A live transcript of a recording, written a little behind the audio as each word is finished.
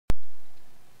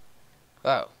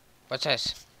Oh, what's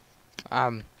this?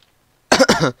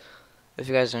 If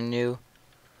you guys are new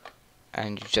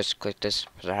and you just clicked this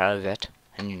for the hell of it,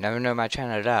 and you never know my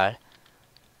channel at all,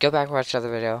 go back and watch the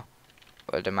other video,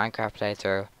 or the Minecraft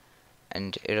playthrough,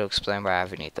 and it'll explain why I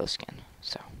have an ethos skin.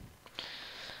 So,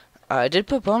 I did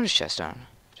put bonus chest on,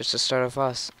 just to start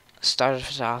us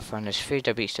off on this Free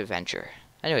the Beast adventure.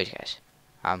 Anyways, guys,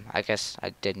 I guess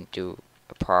I didn't do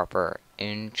a proper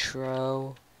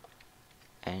intro,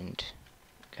 and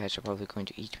you guys are probably going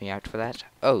to eat me out for that.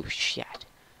 Oh shit!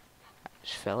 I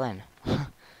just fell in.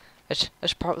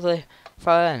 It's probably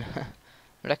fell in.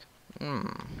 I'm like,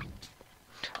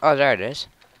 Oh, there it is.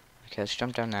 Okay, let's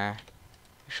jump down there.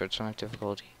 Make sure it's not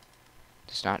difficulty.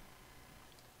 It's not.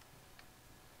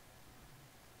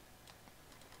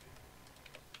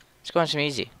 Let's go on some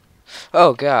easy.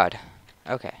 Oh god.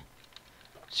 Okay.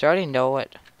 So I already know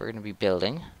what we're gonna be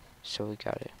building. So we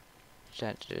got it.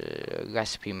 Set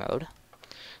recipe mode.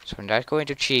 So I'm not going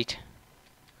to cheat.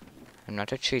 I'm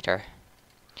not a cheater.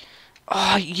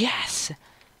 Oh yes!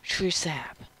 Tree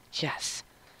sap. Yes.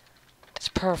 That's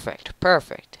perfect.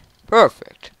 Perfect.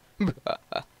 Perfect.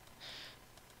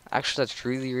 Actually, that's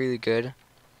really, really good.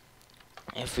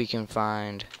 If we can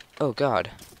find. Oh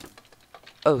god.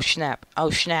 Oh snap! Oh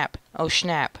snap! Oh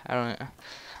snap! I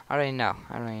don't even know.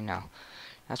 I don't even know.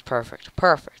 That's perfect.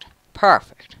 Perfect.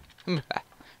 Perfect.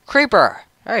 Creeper!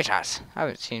 There it is. I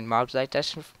haven't seen mobs like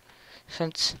this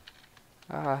since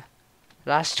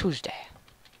last Tuesday.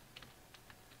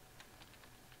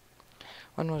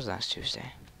 When was last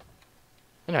Tuesday?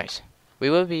 Anyways, we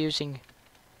will be using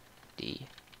the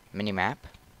mini-map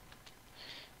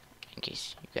in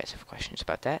case you guys have questions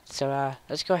about that. So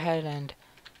let's go ahead and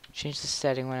change the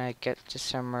setting when I get to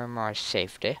somewhere more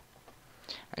safety.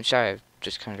 I'm sorry I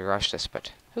just kind of rushed this,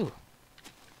 but ooh,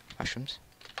 mushrooms.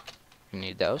 You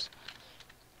need those.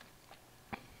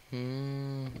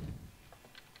 Ooh,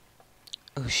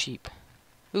 sheep.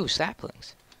 Ooh,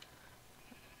 saplings.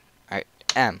 Alright,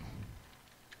 M.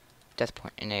 Death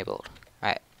point enabled.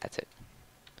 Alright, that's it.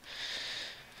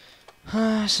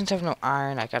 Since I have no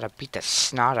iron, I gotta beat the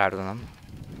snot out of them.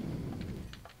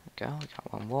 There we go, we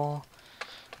got one wool.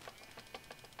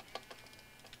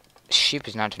 Sheep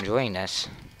is not enjoying this.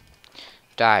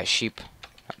 Die, sheep.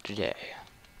 Not today.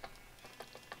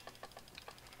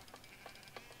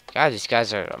 God, these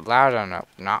guys are loud and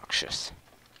obnoxious.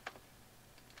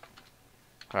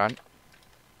 Hold on.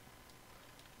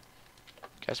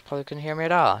 You guys probably couldn't hear me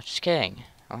at all. Just kidding.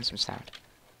 I want some sound.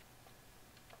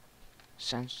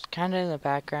 Sounds kind of in the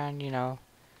background, you know.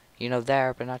 You know,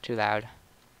 there, but not too loud.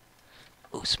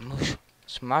 Ooh, some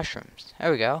mushrooms.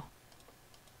 There we go.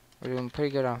 We're doing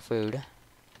pretty good on food.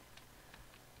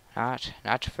 Not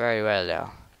very well,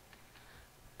 though.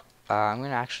 I'm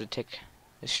gonna actually take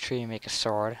this tree and make a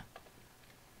sword.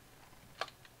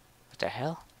 What the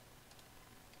hell?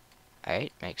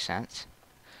 Alright, makes sense.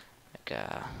 Like,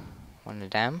 one of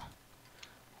them.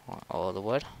 Want all the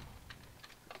wood.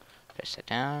 Place it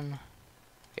down.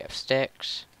 We have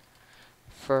sticks.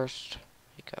 First,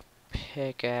 make a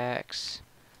pickaxe.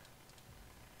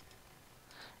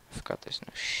 I forgot there's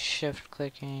no shift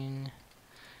clicking.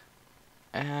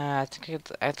 I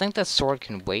think that sword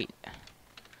can wait.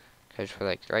 Because we're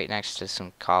like right next to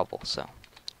some cobble, so.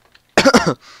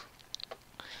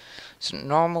 So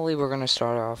normally we're gonna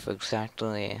start off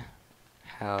exactly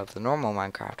how the normal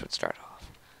Minecraft would start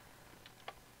off.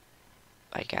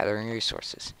 By gathering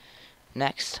resources.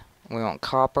 Next, we want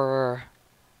copper.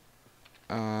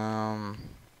 I'm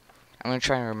gonna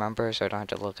try and remember so I don't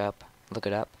have to look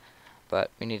it up. But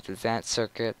we need advanced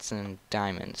circuits and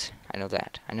diamonds. I know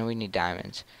that. I know we need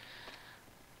diamonds.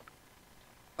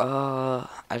 I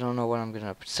don't know when I'm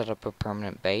gonna set up a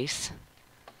permanent base.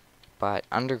 But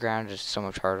underground is so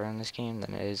much harder in this game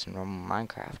than it is in normal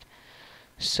Minecraft.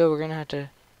 So we're gonna have to.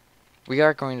 We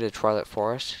are going to the Twilight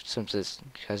Forest because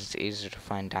it's easier to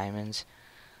find diamonds,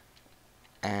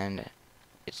 and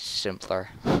it's simpler.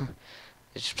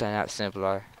 It's just plain out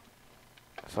simpler.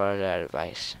 Follow that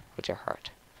advice with your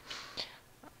heart.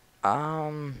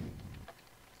 There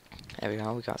we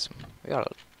go. We got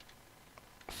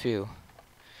a few.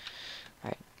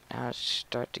 Alright, now let's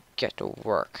start to get to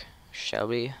work, shall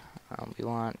we? We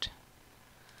want,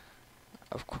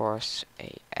 of course,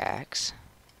 a axe.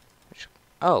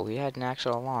 Oh, we had an axe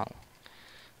all along.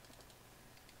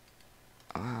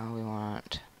 We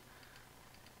want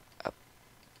a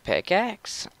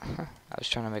pickaxe. I was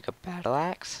trying to make a battle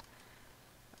axe.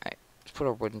 Alright, let's put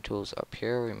our wooden tools up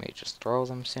here. We may just throw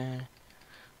them soon.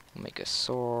 We'll make a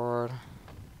sword.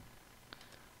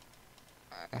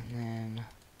 And then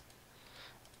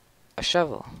a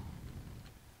shovel.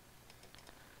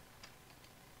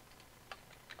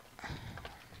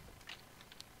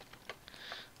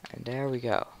 And there we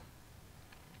go.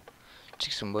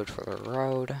 Take some wood for the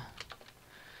road.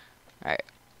 Alright.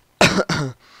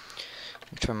 I'm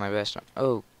trying my best not.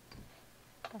 Oh.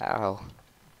 Ow.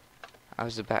 I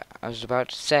was about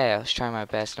to say I was trying my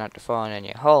best not to fall in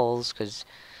any holes, because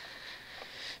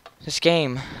this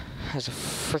game has a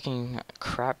freaking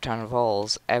crap ton of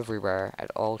holes everywhere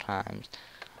at all times.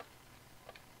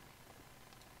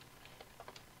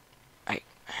 Right.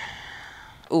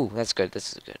 Ooh, that's good.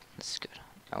 This is good. This is good.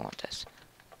 I want this.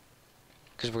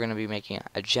 Because we're going to be making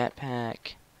a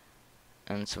jetpack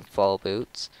and some fall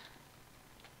boots.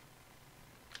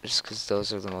 Just because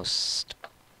those are the most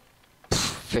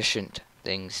efficient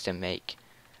things to make.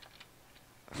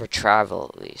 For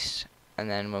travel, at least. And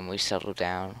then when we settle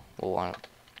down, we'll want to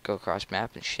go across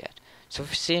map and shit. So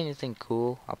if we see anything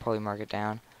cool, I'll probably mark it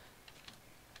down.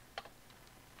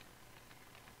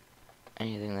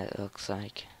 Anything that looks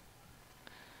like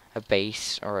a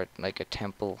base or like a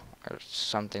temple or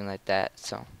something like that.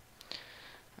 So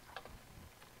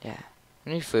yeah, I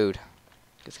need food.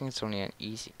 Good thing it's only an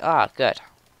easy. Ah, good.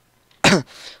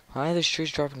 Why are these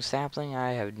trees dropping sapling?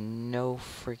 I have no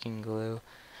freaking clue.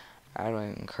 I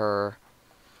don't even care.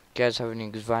 If you guys have any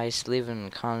advice, leave it in the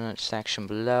comment section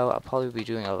below. I'll probably be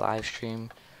doing a live stream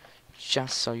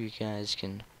just so you guys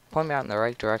can point me out in the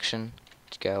right direction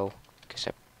to go, because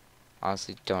I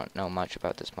honestly don't know much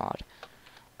about this mod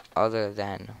other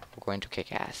than we're going to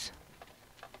kick ass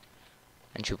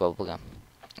and chew bubblegum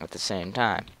at the same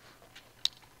time,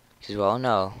 because we all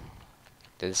know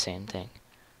they're the same thing.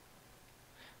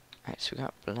 Alright, so we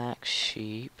got black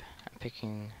sheep. I'm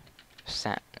picking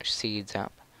seeds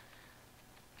up.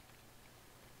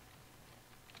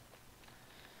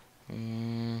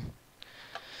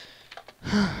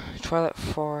 Twilight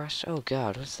Forest. Oh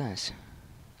god, what's this?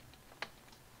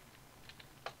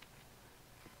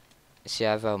 See,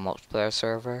 I have a multiplayer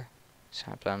server, so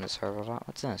I play on the server a lot.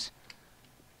 What's this?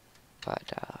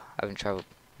 But I haven't traveled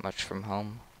much from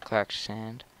home. Cracked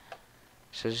sand.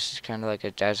 So this is kind of like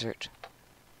a desert,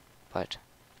 but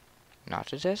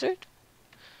not a desert?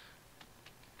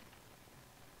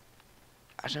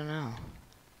 I don't know.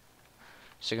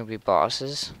 Is there gonna be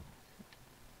bosses?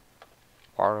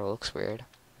 Water looks weird.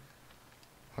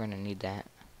 We're gonna need that.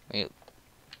 Wait.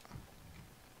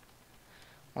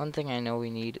 One thing I know we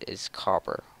need is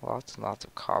copper. Lots and lots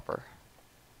of copper.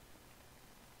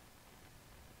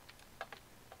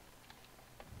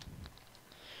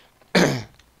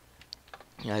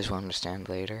 You guys will understand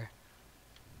later.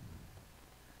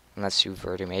 Unless you've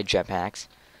already made jetpacks.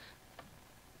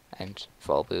 And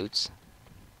fall boots.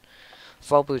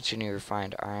 Fall boots, you need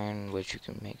refined iron, which you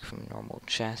can make from normal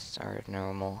chests or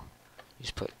normal. You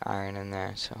just put iron in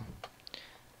there, so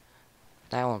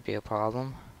that won't be a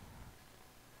problem.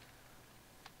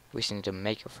 We just need to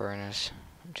make a furnace.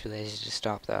 I'm too lazy to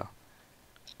stop though.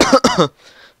 I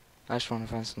just want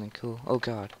to find something cool. Oh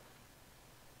god.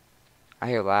 I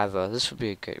hear lava. This would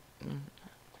be a good.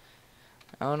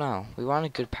 Oh no, we want a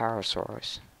good power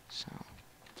source. So.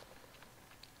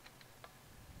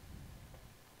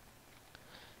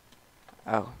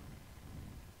 Oh.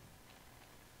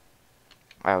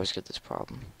 I always get this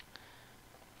problem.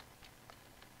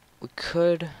 What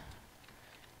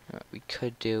we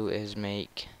could do is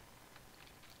make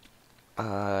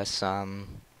some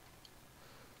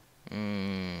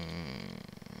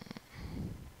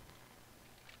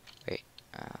wait,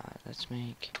 let's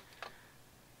make,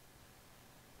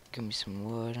 give me some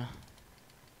wood.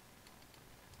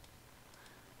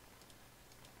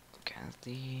 Look at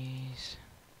these.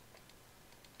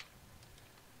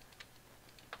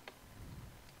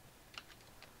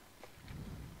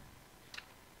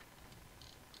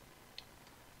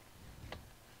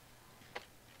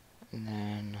 And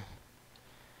then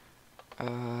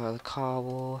the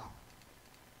cobble.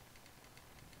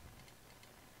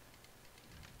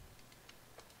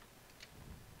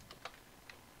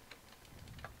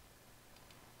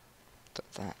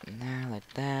 Put that in there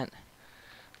like that.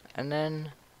 And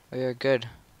then we are good.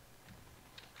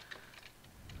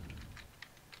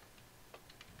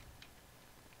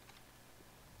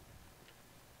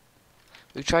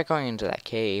 We tried going into that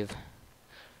cave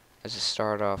as a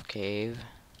start off cave.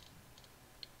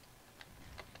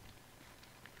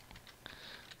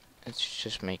 Let's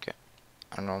just make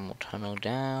a normal tunnel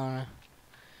down.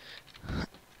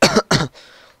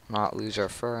 Not lose our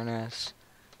furnace,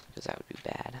 because that would be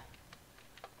bad.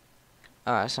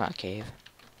 Oh, that's not a cave.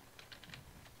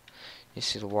 You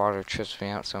see, the water trips me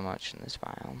out so much in this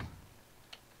biome.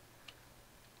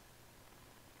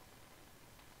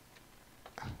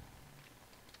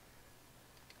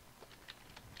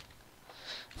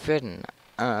 Fitting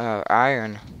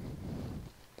iron,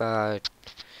 but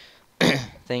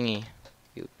thingy,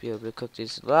 you'll be able to cook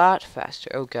these a lot faster.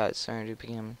 Oh god, it's starting to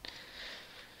become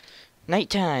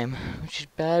nighttime, which is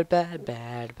bad, bad,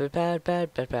 bad, bad, bad,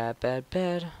 bad, bad, bad, bad,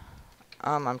 bad.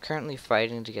 I'm currently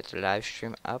fighting to get the live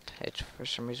stream up. It for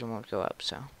some reason won't go up,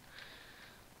 so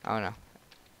I don't know.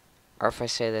 Or if I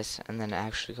say this and then it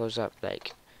actually goes up,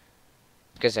 like,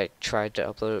 because I tried to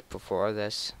upload it before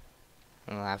this,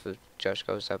 and the live just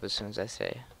goes up as soon as I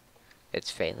say it's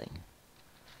failing.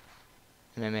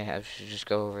 And I may have to just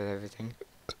go over everything.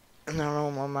 And I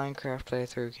don't know my Minecraft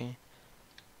playthrough game.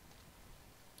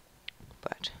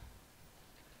 But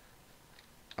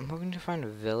I'm hoping to find a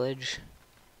village.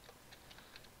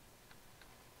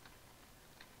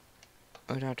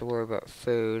 I don't have to worry about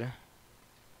food.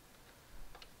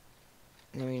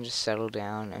 And then we can just settle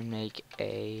down and make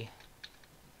a...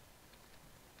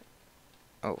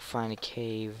 Oh, find a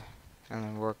cave. And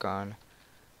then work on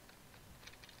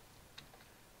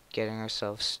getting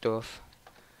ourselves stuff.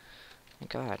 My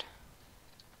god.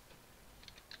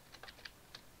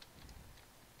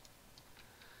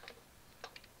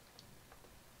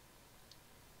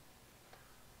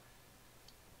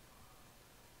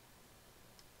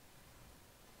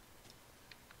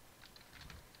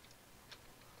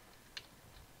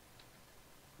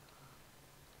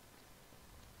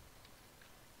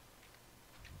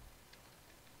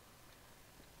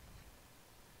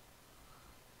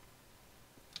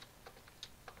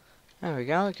 There we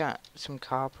go, we got some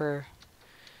copper.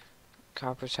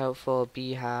 Copper's helpful,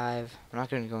 beehive. I'm not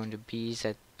gonna go into bees,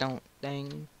 I don't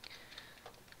think.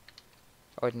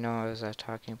 I would know what was I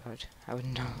talking about. I would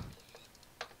know.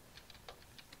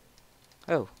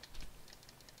 Oh.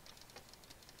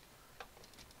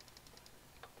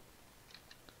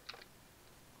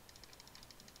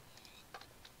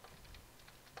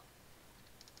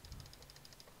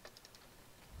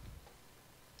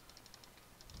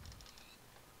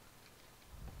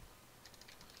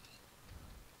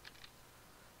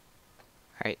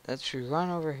 Alright, let's run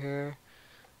over here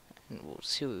and we'll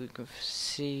see what we can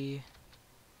see.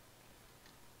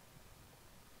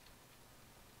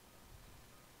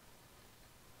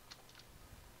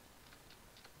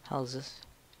 Hell is this?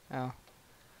 Oh.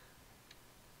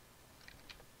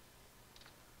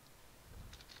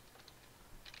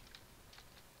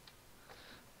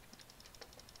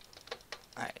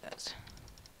 Alright, that's...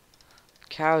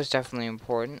 Cow is definitely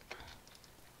important.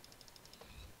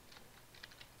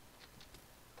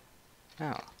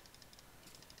 Oh.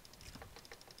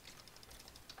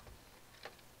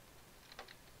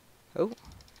 Oh.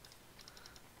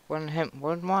 Wouldn't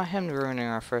want him ruining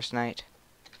our first night.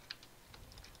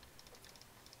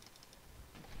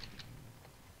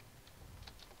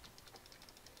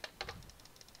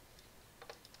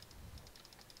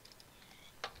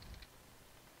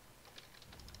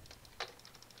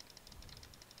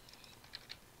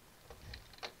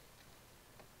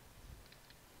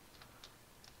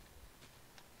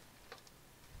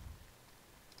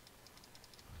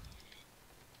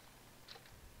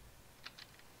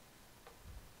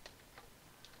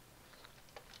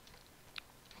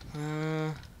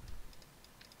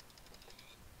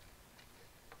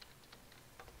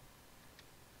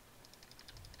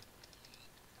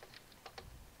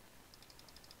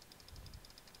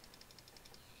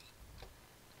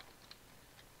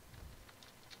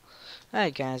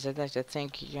 Alright guys, I'd like to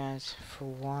thank you guys for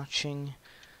watching.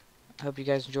 I hope you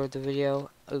guys enjoyed the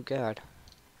video. Oh god.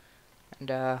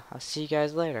 And I'll see you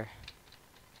guys later.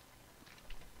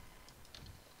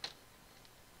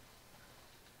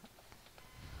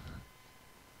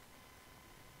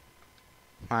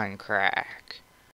 Minecraft.